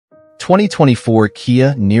2024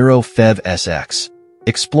 Kia Niro PHEV SX,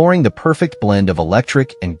 exploring the perfect blend of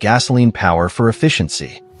electric and gasoline power for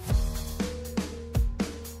efficiency.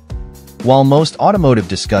 While most automotive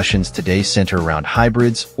discussions today center around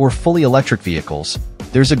hybrids or fully electric vehicles,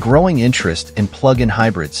 there's a growing interest in plug-in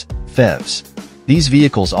hybrids, PHEVs. These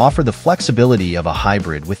vehicles offer the flexibility of a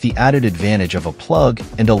hybrid with the added advantage of a plug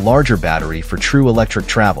and a larger battery for true electric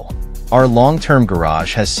travel. Our long-term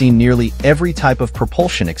garage has seen nearly every type of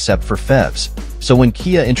propulsion except for PHEVs, so when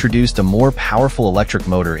Kia introduced a more powerful electric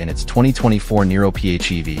motor in its 2024 Niro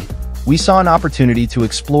PHEV, we saw an opportunity to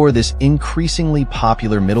explore this increasingly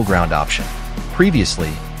popular middle ground option.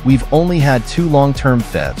 Previously, we've only had two long-term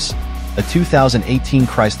PHEVs, a 2018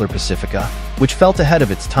 Chrysler Pacifica, which felt ahead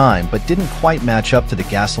of its time but didn't quite match up to the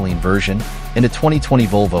gasoline version, and a 2020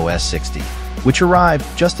 Volvo S60, which arrived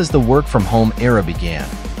just as the work-from-home era began,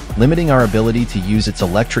 limiting our ability to use its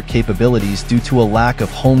electric capabilities due to a lack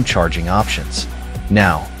of home charging options.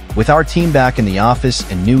 Now, with our team back in the office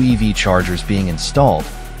and new EV chargers being installed,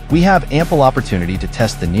 we have ample opportunity to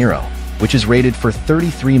test the Niro, which is rated for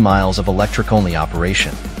 33 miles of electric-only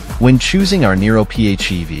operation. When choosing our Niro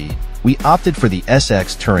PHEV, we opted for the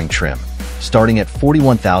SX Touring trim, starting at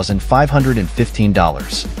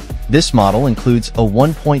 $41,515. This model includes a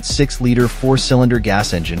 1.6-liter four-cylinder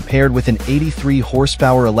gas engine paired with an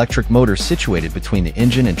 83-horsepower electric motor situated between the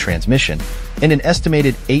engine and transmission, and an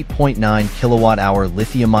estimated 8.9 kilowatt-hour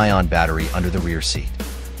lithium-ion battery under the rear seat.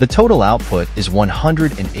 The total output is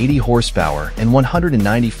 180 horsepower and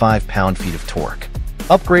 195 pound-feet of torque.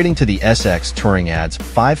 Upgrading to the SX Touring adds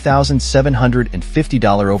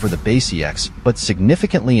 $5,750 over the base EX, but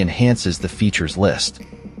significantly enhances the features list.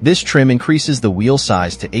 This trim increases the wheel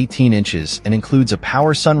size to 18 inches and includes a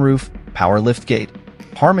power sunroof, power liftgate,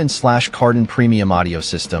 Harman/Kardon premium audio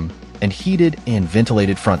system, and heated and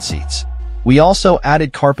ventilated front seats. We also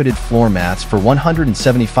added carpeted floor mats for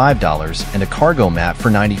 $175 and a cargo mat for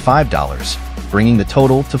 $95, bringing the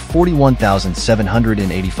total to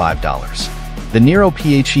 $41,785. The Niro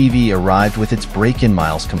PHEV arrived with its break-in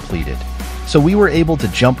miles completed, so we were able to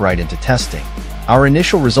jump right into testing. Our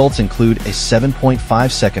initial results include a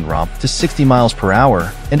 7.5-second romp to 60 miles per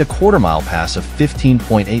hour and a quarter-mile pass of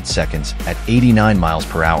 15.8 seconds at 89 miles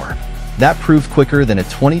per hour. That proved quicker than a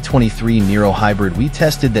 2023 Niro hybrid we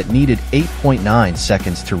tested that needed 8.9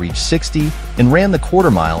 seconds to reach 60 and ran the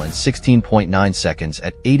quarter-mile in 16.9 seconds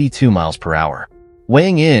at 82 miles per hour.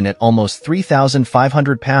 Weighing in at almost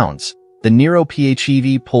 3,500 pounds, the Niro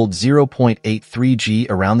PHEV pulled 0.83 G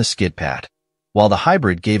around the skid pad, while the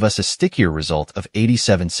hybrid gave us a stickier result of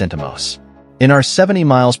 87 centimos. In our 70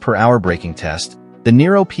 miles per hour braking test, the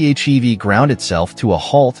Niro PHEV ground itself to a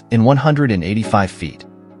halt in 185 feet,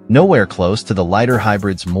 nowhere close to the lighter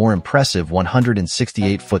hybrid's more impressive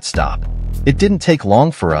 168-foot stop. It didn't take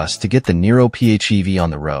long for us to get the Niro PHEV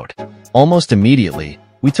on the road. Almost immediately,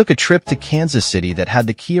 we took a trip to Kansas City that had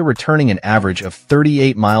the Kia returning an average of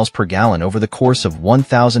 38 miles per gallon over the course of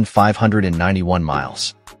 1,591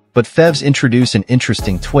 miles. But PHEVs introduce an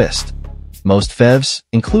interesting twist. Most PHEVs,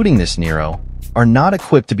 including this Niro, are not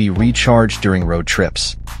equipped to be recharged during road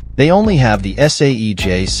trips. They only have the SAE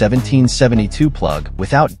J1772 plug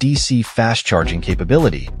without DC fast charging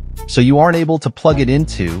capability, so you aren't able to plug it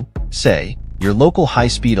into, say, your local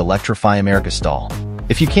high-speed Electrify America stall.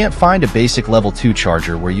 If you can't find a basic level 2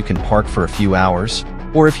 charger where you can park for a few hours,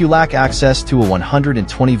 or if you lack access to a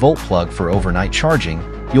 120-volt plug for overnight charging,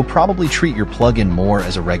 you'll probably treat your plug-in more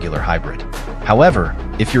as a regular hybrid. However,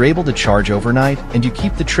 if you're able to charge overnight and you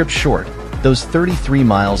keep the trip short, those 33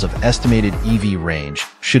 miles of estimated EV range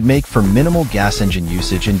should make for minimal gas engine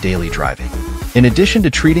usage in daily driving. In addition to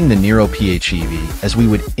treating the Niro PHEV as we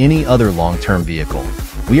would any other long-term vehicle,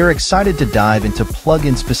 we are excited to dive into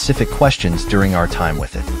plug-in specific questions during our time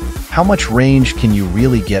with it. How much range can you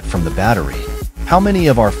really get from the battery? How many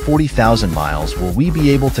of our 40,000 miles will we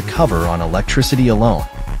be able to cover on electricity alone?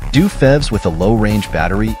 Do PHEVs with a low-range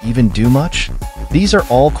battery even do much? These are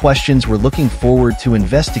all questions we're looking forward to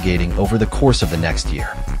investigating over the course of the next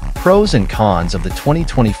year. Pros and cons of the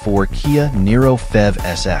 2024 Kia Niro PHEV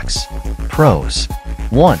SX. Pros.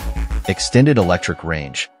 1. Extended electric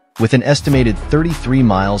range. With an estimated 33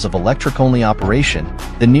 miles of electric-only operation,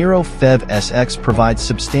 the Niro PHEV SX provides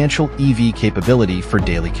substantial EV capability for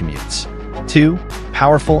daily commutes. 2.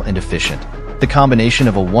 Powerful and efficient. The combination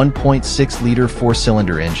of a 1.6-liter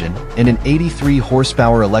four-cylinder engine and an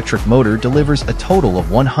 83-horsepower electric motor delivers a total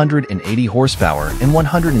of 180 horsepower and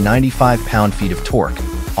 195 pound-feet of torque,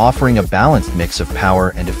 offering a balanced mix of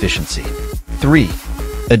power and efficiency. 3.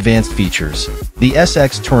 Advanced features. The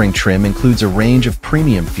SX Touring trim includes a range of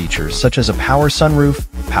premium features such as a power sunroof,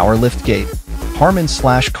 power liftgate,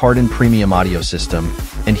 Harman/Kardon premium audio system,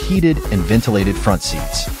 and heated and ventilated front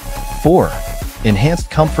seats. 4. Enhanced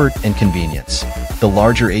comfort and convenience. The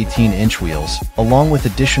larger 18-inch wheels, along with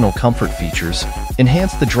additional comfort features,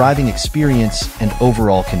 enhance the driving experience and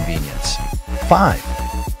overall convenience. 5.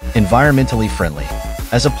 Environmentally friendly.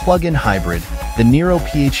 As a plug-in hybrid, the Niro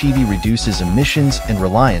PHEV reduces emissions and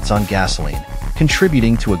reliance on gasoline,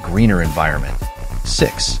 contributing to a greener environment.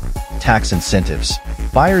 6. Tax incentives.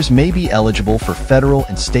 Buyers may be eligible for federal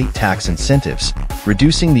and state tax incentives,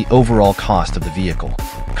 reducing the overall cost of the vehicle.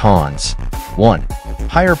 Cons. 1.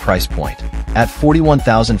 Higher price point. At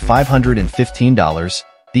 $41,515,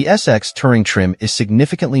 the SX Touring trim is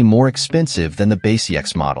significantly more expensive than the base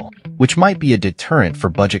EX model, which might be a deterrent for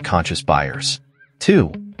budget-conscious buyers.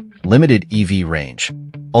 2. Limited EV range.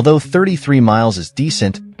 Although 33 miles is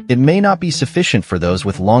decent, it may not be sufficient for those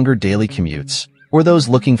with longer daily commutes or those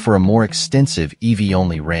looking for a more extensive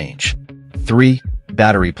EV-only range. 3.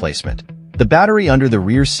 Battery placement. The battery under the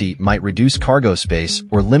rear seat might reduce cargo space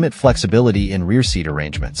or limit flexibility in rear seat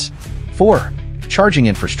arrangements. 4. Charging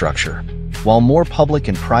infrastructure. While more public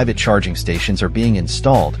and private charging stations are being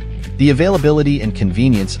installed, the availability and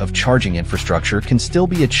convenience of charging infrastructure can still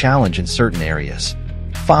be a challenge in certain areas.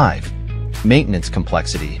 5. Maintenance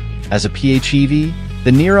complexity. As a PHEV, the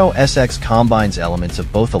Niro SX combines elements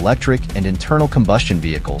of both electric and internal combustion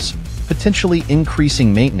vehicles, potentially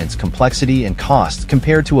increasing maintenance complexity and costs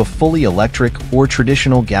compared to a fully electric or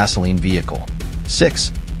traditional gasoline vehicle.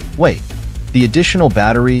 6. Weight. The additional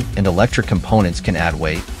battery and electric components can add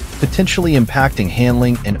weight, potentially impacting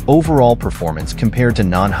handling and overall performance compared to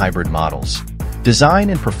non-hybrid models. Design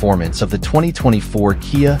and performance of the 2024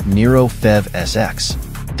 Kia Niro PHEV SX.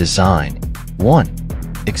 Design. 1.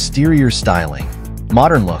 Exterior styling.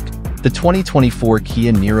 Modern look. The 2024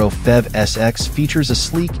 Kia Niro PHEV SX features a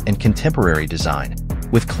sleek and contemporary design,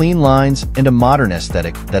 with clean lines and a modern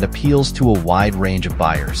aesthetic that appeals to a wide range of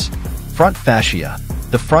buyers. Front fascia.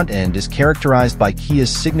 The front end is characterized by Kia's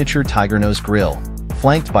signature Tiger Nose grille,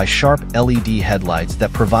 flanked by sharp LED headlights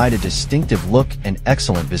that provide a distinctive look and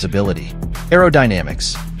excellent visibility.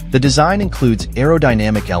 Aerodynamics. The design includes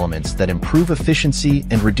aerodynamic elements that improve efficiency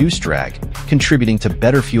and reduce drag, contributing to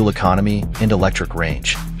better fuel economy and electric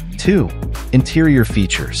range. 2. Interior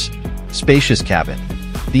features. Spacious cabin.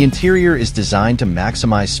 The interior is designed to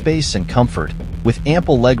maximize space and comfort, with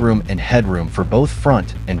ample legroom and headroom for both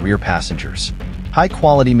front and rear passengers.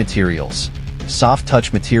 High-quality materials.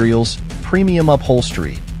 Soft-touch materials, premium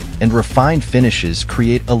upholstery, and refined finishes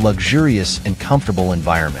create a luxurious and comfortable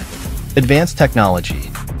environment. Advanced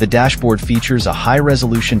technology. The dashboard features a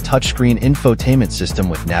high-resolution touchscreen infotainment system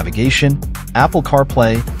with navigation, Apple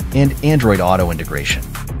CarPlay, and Android Auto integration.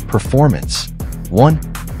 Performance. 1.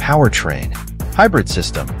 Powertrain. Hybrid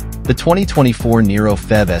system. The 2024 Niro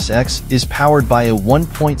PHEV SX is powered by a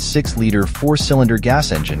 1.6-liter four-cylinder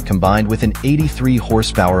gas engine combined with an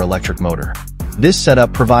 83-horsepower electric motor. This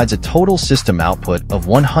setup provides a total system output of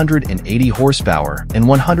 180 horsepower and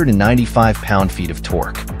 195 pound-feet of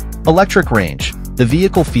torque. Electric range. The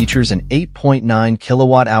vehicle features an 8.9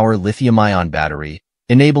 kilowatt-hour lithium-ion battery,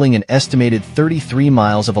 enabling an estimated 33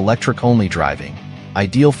 miles of electric-only driving,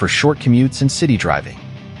 ideal for short commutes and city driving.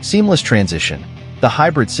 Seamless transition. The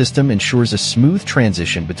hybrid system ensures a smooth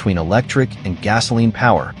transition between electric and gasoline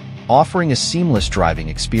power, offering a seamless driving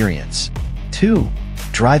experience. 2.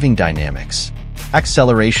 Driving dynamics.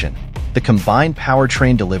 Acceleration. The combined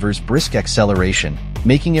powertrain delivers brisk acceleration,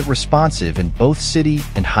 making it responsive in both city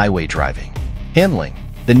and highway driving. Handling.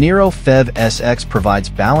 The Niro PHEV SX provides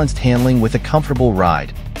balanced handling with a comfortable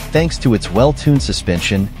ride, thanks to its well-tuned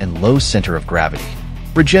suspension and low center of gravity.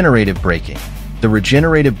 Regenerative braking. The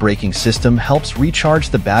regenerative braking system helps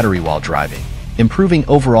recharge the battery while driving, improving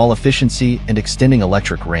overall efficiency and extending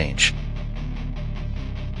electric range.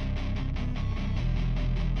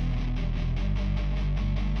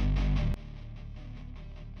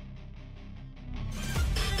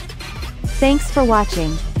 Thanks for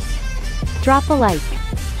watching. Drop a like,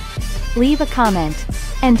 leave a comment,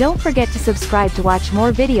 and don't forget to subscribe to watch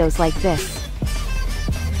more videos like this.